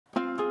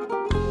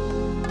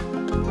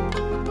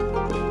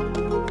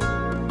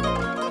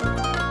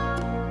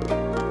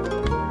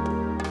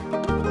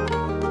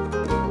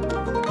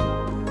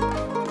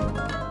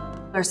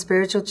are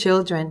spiritual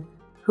children,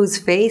 whose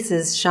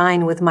faces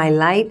shine with my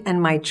light and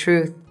my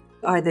truth,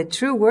 are the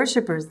true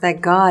worshipers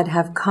that God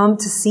have come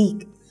to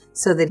seek,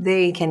 so that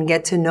they can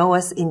get to know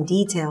us in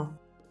detail,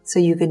 so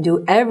you can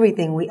do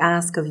everything we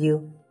ask of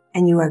you,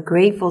 and you are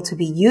grateful to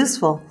be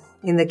useful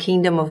in the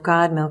kingdom of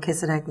God,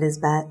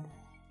 MelquisedecLisbet.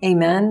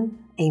 Amen.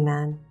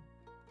 Amen.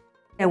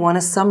 I want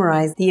to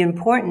summarize the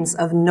importance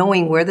of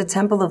knowing where the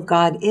temple of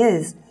God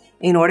is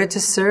in order to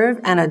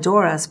serve and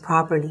adore us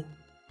properly.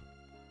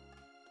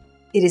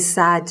 It is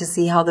sad to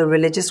see how the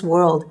religious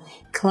world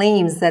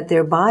claims that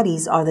their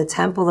bodies are the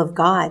temple of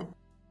God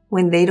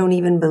when they don't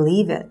even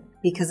believe it,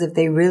 because if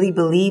they really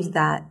believed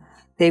that,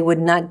 they would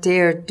not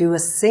dare do a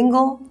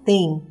single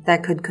thing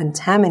that could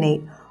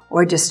contaminate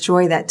or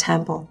destroy that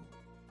temple.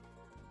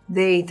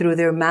 They, through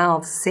their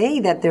mouths,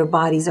 say that their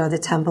bodies are the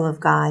temple of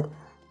God,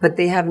 but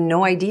they have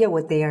no idea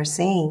what they are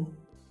saying.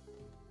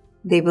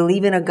 They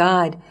believe in a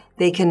God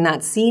they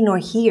cannot see nor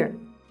hear.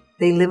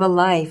 They live a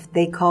life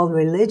they call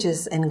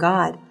religious and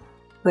God,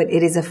 but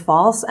it is a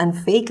false and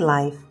fake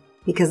life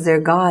because their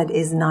God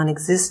is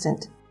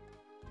non-existent.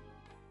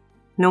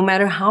 No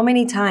matter how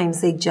many times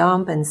they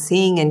jump and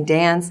sing and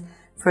dance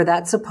for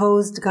that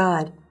supposed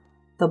God,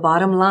 the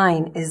bottom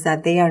line is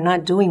that they are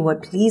not doing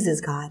what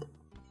pleases God.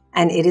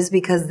 And it is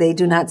because they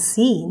do not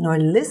see nor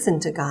listen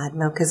to God,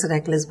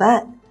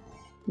 MelquisedecLisbet.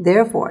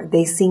 Therefore,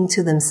 they sing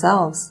to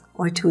themselves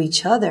or to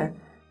each other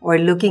or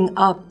looking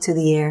up to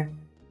the air,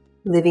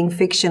 living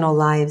fictional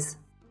lives.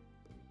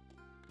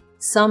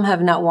 Some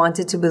have not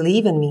wanted to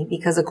believe in me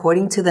because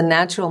according to the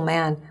natural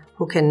man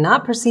who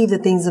cannot perceive the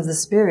things of the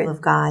Spirit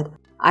of God,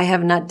 I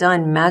have not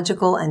done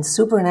magical and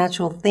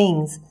supernatural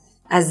things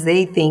as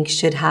they think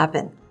should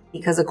happen,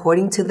 because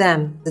according to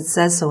them, it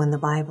says so in the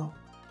Bible.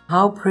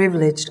 How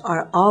privileged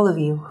are all of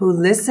you who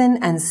listen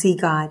and see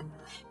God,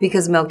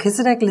 because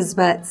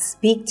MelquisedecLisbet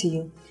speak to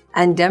you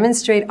and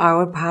demonstrate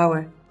our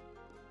power.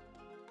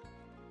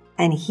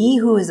 And he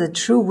who is a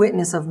true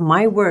witness of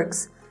my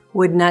works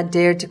would not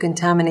dare to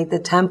contaminate the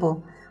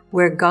temple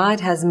where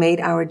God has made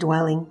our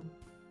dwelling.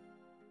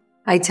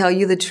 I tell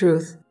you the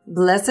truth,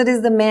 blessed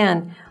is the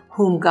man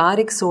whom God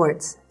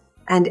exhorts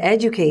and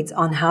educates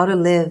on how to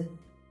live.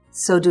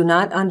 So do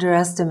not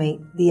underestimate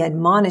the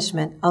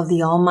admonishment of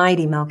the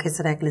Almighty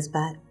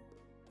MelquisedecLisbet.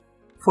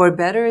 For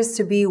better is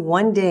to be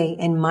one day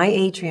in my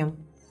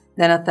atrium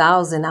than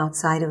 1,000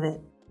 outside of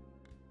it.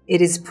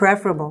 It is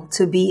preferable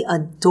to be a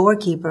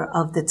doorkeeper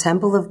of the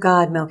temple of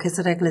God,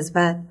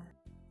 MelquisedecLisbet,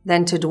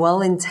 than to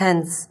dwell in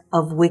tents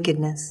of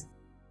wickedness.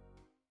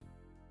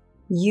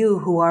 You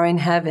who are in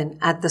heaven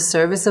at the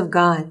service of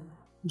God,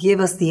 give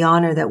us the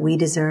honor that we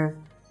deserve.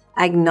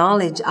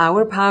 Acknowledge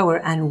our power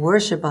and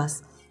worship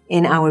us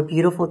in our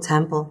beautiful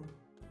temple,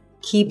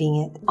 keeping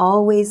it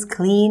always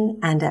clean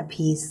and at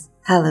peace.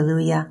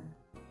 Hallelujah.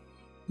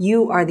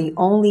 You are the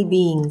only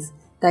beings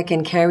that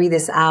can carry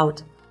this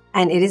out,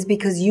 and it is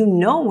because you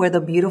know where the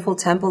beautiful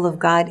temple of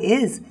God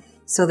is,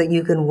 so that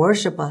you can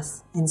worship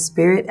us in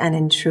spirit and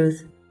in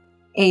truth.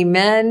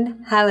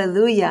 Amen.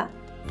 Hallelujah.